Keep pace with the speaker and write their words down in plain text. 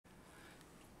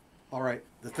Alright,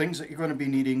 the things that you're going to be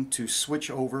needing to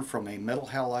switch over from a metal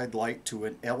halide light to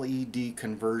an LED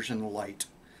conversion light.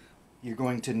 You're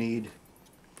going to need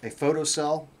a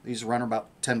photocell. These run about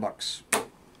 10 bucks.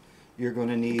 You're going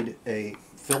to need a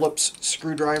Phillips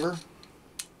screwdriver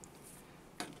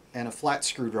and a flat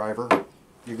screwdriver.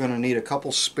 You're going to need a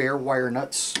couple spare wire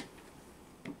nuts.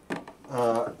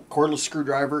 Cordless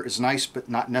screwdriver is nice but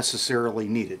not necessarily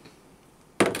needed.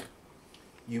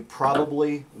 You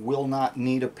probably will not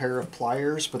need a pair of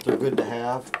pliers, but they're good to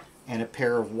have, and a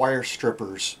pair of wire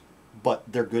strippers, but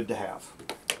they're good to have.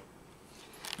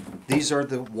 These are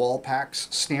the wall packs,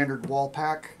 standard wall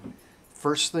pack.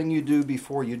 First thing you do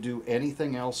before you do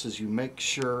anything else is you make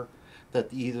sure that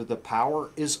either the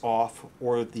power is off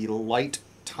or the light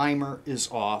timer is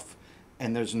off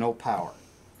and there's no power.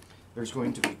 There's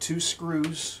going to be 2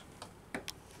 screws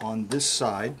on this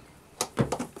side.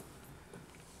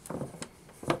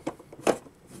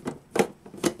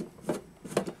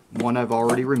 One I've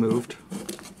already removed.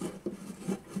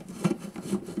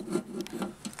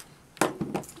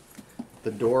 The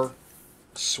door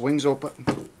swings open.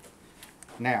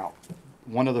 Now,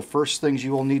 one of the first things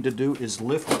you will need to do is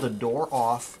lift the door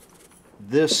off.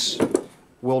 This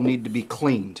will need to be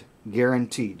cleaned,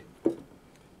 guaranteed.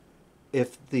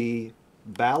 If the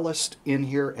ballast in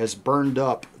here has burned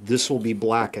up, this will be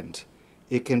blackened.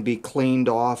 It can be cleaned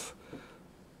off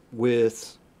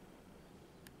with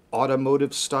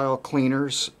automotive style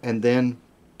cleaners and then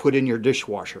put in your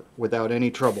dishwasher without any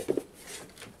trouble.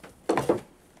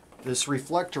 This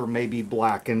reflector may be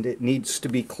blackened. It needs to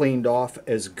be cleaned off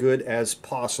as good as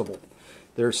possible.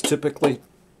 There's typically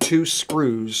 2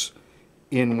 screws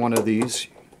in one of these.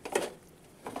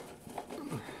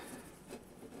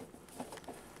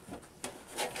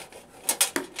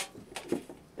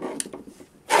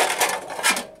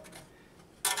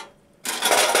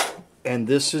 And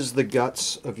this is the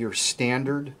guts of your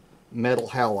standard metal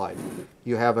halide.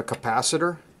 You have a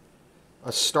capacitor,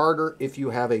 a starter if you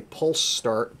have a pulse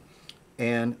start,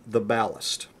 and the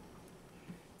ballast.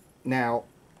 Now,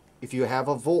 if you have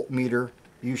a voltmeter,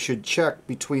 you should check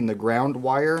between the ground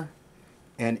wire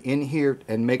and in here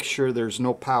and make sure there's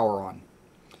no power on.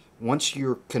 Once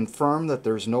you're confirmed that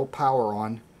there's no power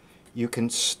on, you can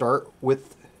start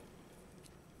with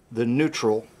the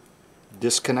neutral,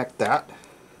 disconnect that.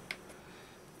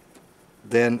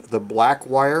 Then the black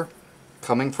wire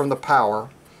coming from the power,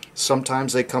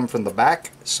 sometimes they come from the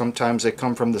back, sometimes they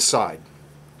come from the side.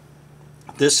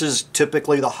 This is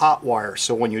typically the hot wire,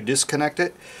 so when you disconnect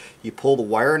it, you pull the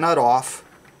wire nut off,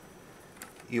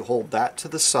 you hold that to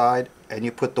the side, and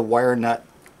you put the wire nut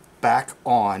back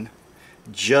on,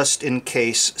 just in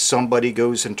case somebody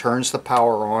goes and turns the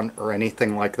power on or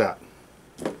anything like that.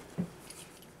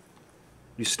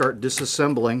 You start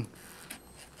disassembling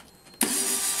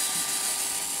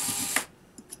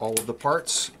all of the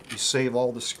parts. You save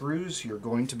all the screws. You're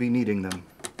going to be needing them.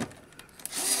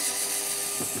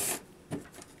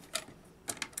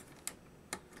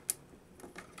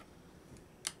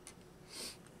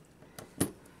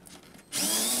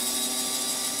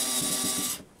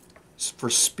 For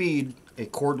speed, a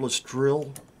cordless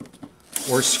drill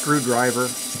or screwdriver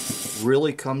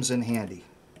really comes in handy.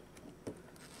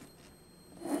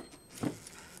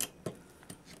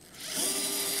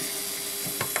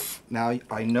 Now,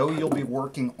 I know you'll be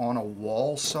working on a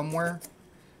wall somewhere,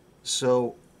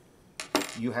 so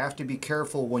you have to be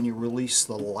careful when you release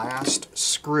the last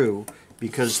screw,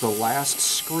 because the last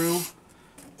screw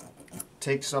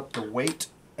takes up the weight,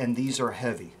 and these are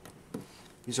heavy.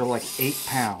 These are like 8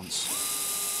 pounds.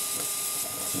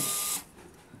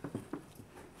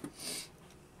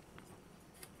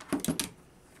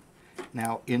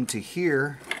 Now into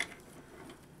here,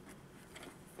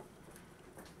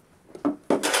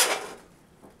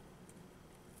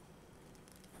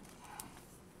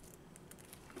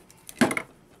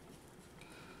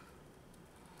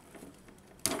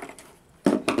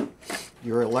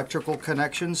 your electrical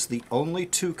connections, the only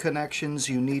 2 connections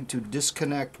you need to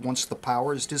disconnect once the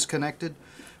power is disconnected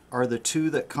are the 2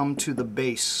 that come to the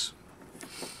base.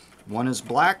 One is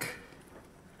black,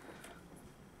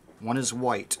 one is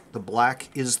white. The black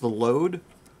is the load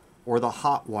or the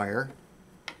hot wire,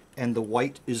 and the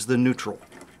white is the neutral,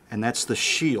 and that's the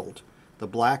shield. The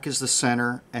black is the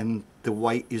center and the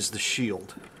white is the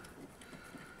shield.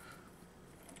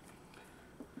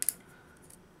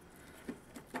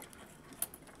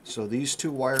 So these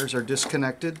 2 wires are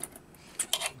disconnected.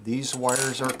 These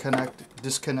wires are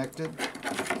disconnected.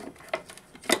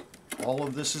 All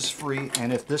of this is free,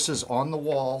 and if this is on the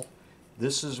wall,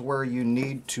 this is where you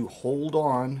need to hold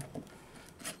on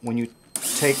when you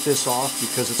take this off,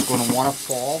 because it's going to want to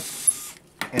fall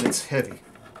and it's heavy.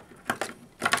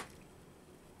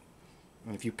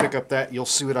 And if you pick up that, you'll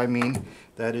see what I mean.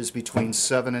 That is between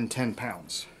 7 and 10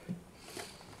 pounds.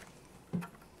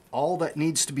 All that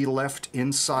needs to be left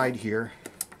inside here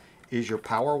is your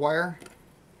power wire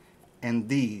and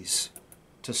these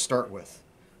to start with.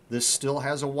 This still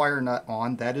has a wire nut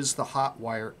on. That is the hot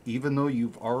wire. Even though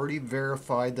you've already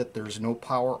verified that there's no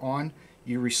power on,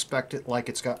 you respect it like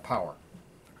it's got power.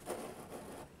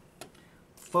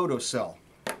 Photocell.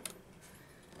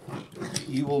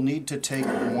 You will need to take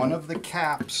one of the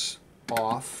caps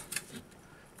off,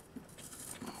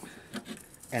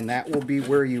 and that will be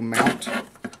where you mount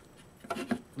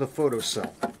the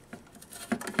photocell.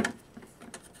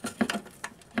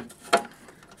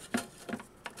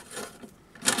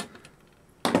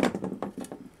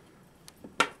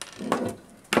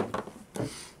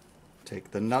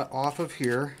 Take the nut off of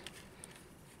here.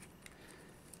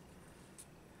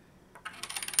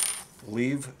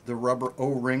 Leave the rubber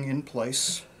O-ring in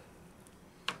place.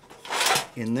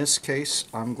 In this case,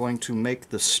 I'm going to make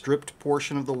the stripped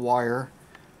portion of the wire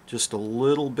just a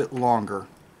little bit longer.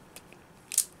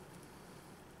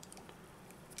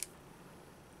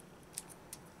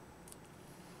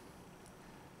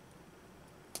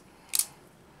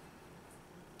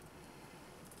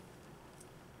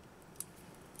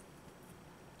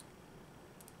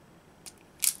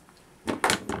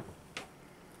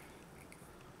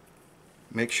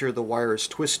 Make sure the wire is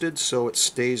twisted so it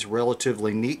stays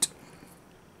relatively neat.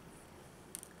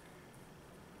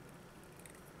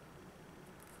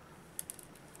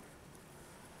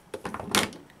 Put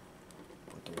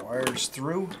the wires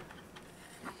through.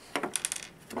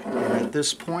 And at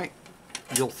this point,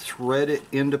 you'll thread it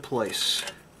into place.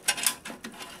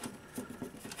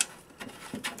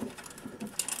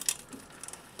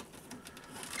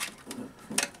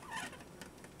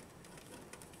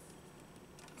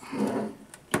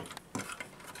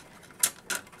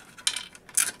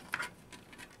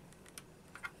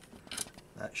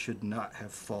 That should not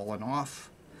have fallen off,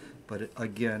 but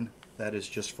again, that is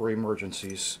just for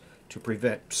emergencies to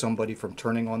prevent somebody from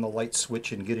turning on the light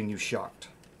switch and getting you shocked.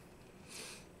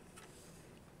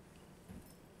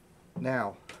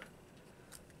 Now,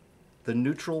 the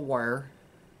neutral wire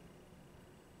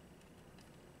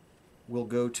will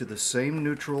go to the same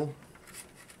neutral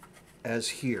as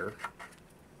here.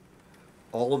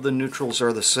 All of the neutrals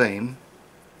are the same.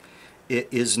 It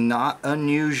is not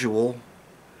unusual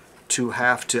to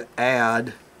have to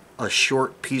add a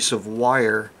short piece of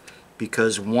wire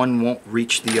because one won't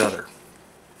reach the other.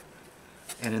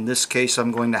 And in this case,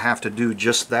 I'm going to have to do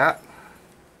just that.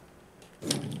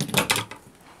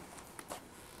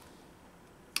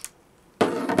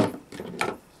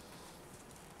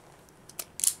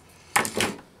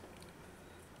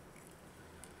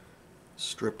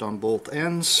 Stripped on both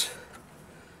ends.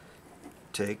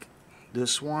 Take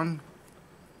this one,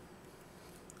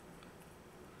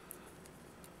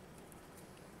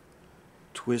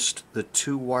 twist the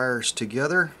two wires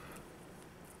together,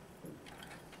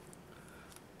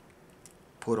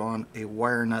 put on a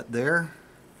wire nut there.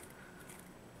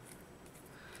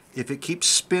 If it keeps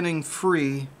spinning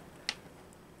free,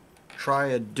 try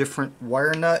a different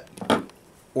wire nut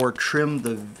or trim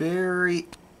the very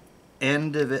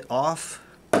end of it off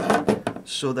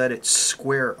so that it's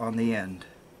square on the end.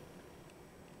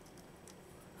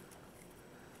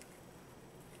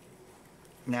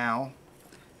 Now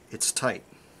it's tight.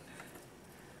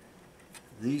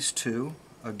 These two,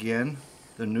 again,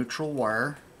 the neutral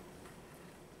wire,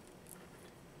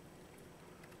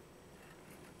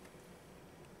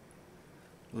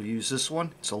 we'll use this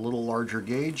one. It's a little larger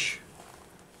gauge.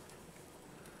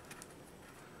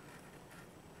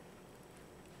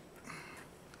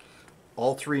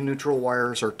 All three neutral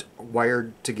wires are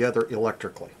wired together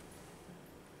electrically.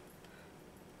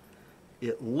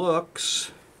 It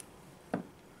looks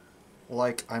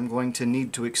like I'm going to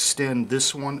need to extend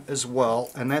this one as well,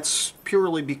 and that's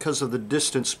purely because of the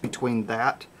distance between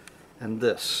that and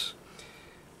this.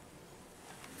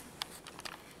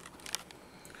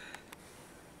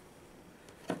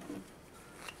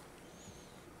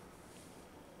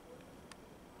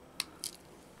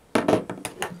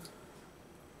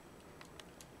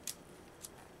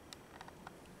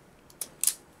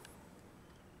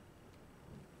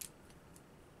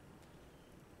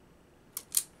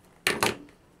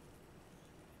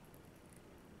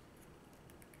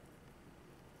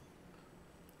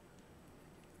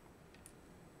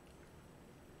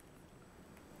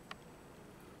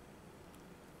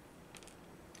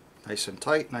 Nice and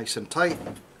tight, nice and tight.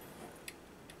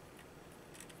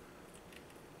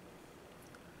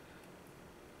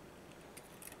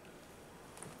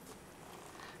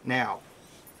 Now,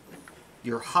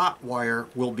 Your hot wire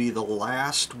will be the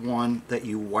last one that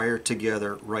you wire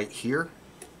together right here.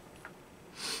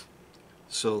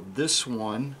 So this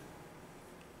one,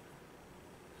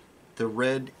 the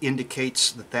red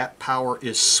indicates that that power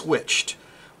is switched.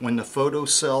 When the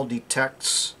photocell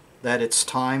detects that it's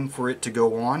time for it to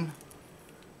go on,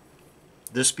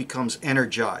 this becomes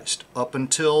energized. Up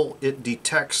until it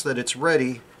detects that it's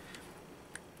ready,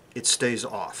 it stays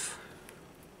off.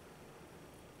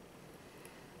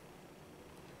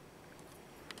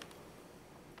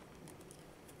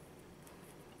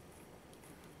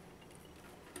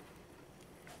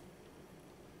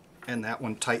 And that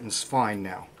one tightens fine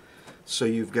now. So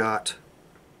you've got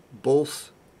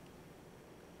both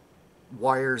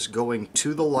wires going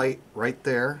to the light right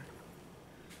there.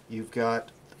 You've got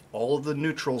all of the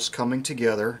neutrals coming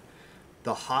together,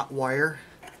 the hot wire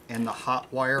and the hot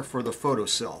wire for the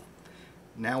photocell.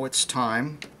 Now it's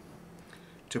time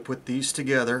to put these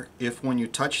together. If when you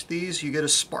touch these you get a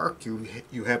spark,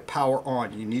 you have power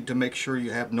on. You need to make sure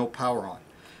you have no power on.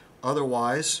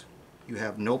 Otherwise, you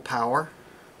have no power.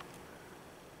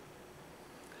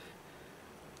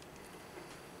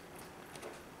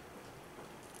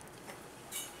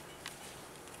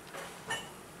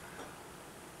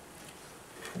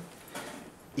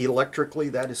 Electrically,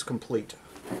 that is complete.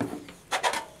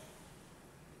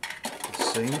 The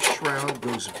same shroud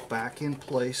goes back in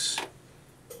place.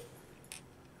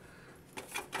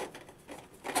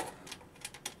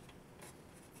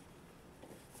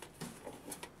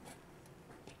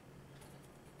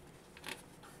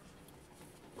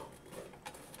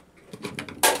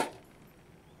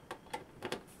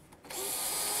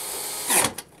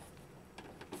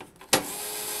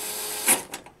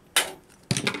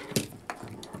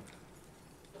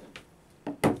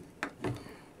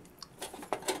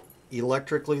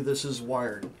 Electrically, this is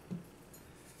wired.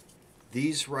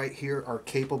 These right here are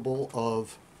capable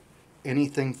of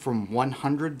anything from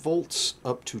 100 volts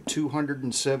up to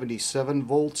 277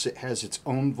 volts. It has its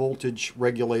own voltage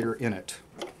regulator in it.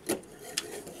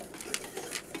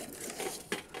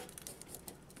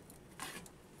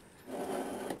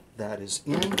 That is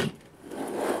in.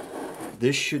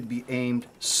 This should be aimed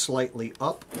slightly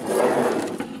up.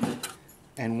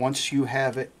 And once you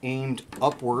have it aimed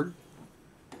upward,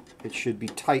 it should be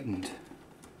tightened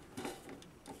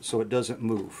so it doesn't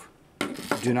move.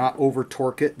 Do not over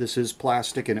torque it. This is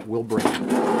plastic and it will break.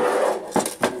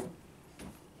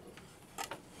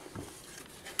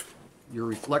 Your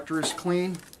reflector is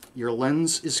clean. Your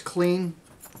lens is clean.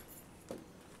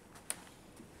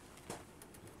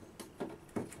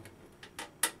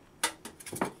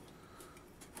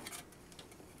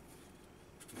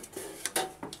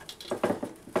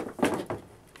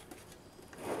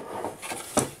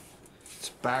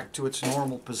 Back to its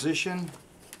normal position.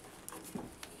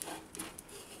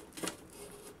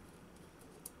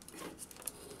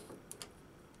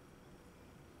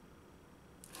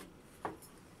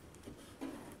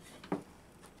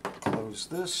 Close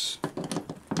this.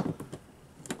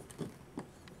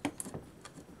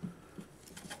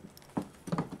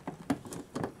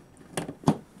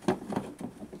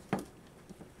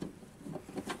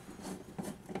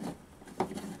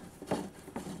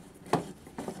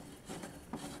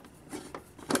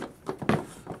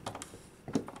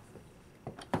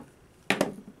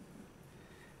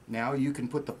 Now you can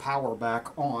put the power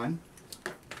back on.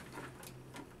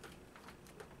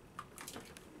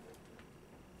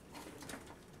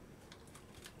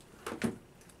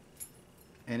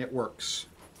 And it works.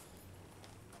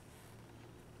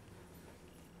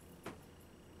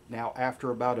 Now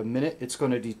after about a minute, it's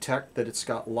going to detect that it's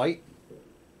got light.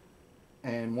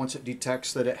 And once it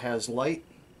detects that it has light,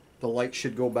 the light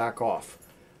should go back off.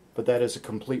 But that is a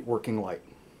complete working light.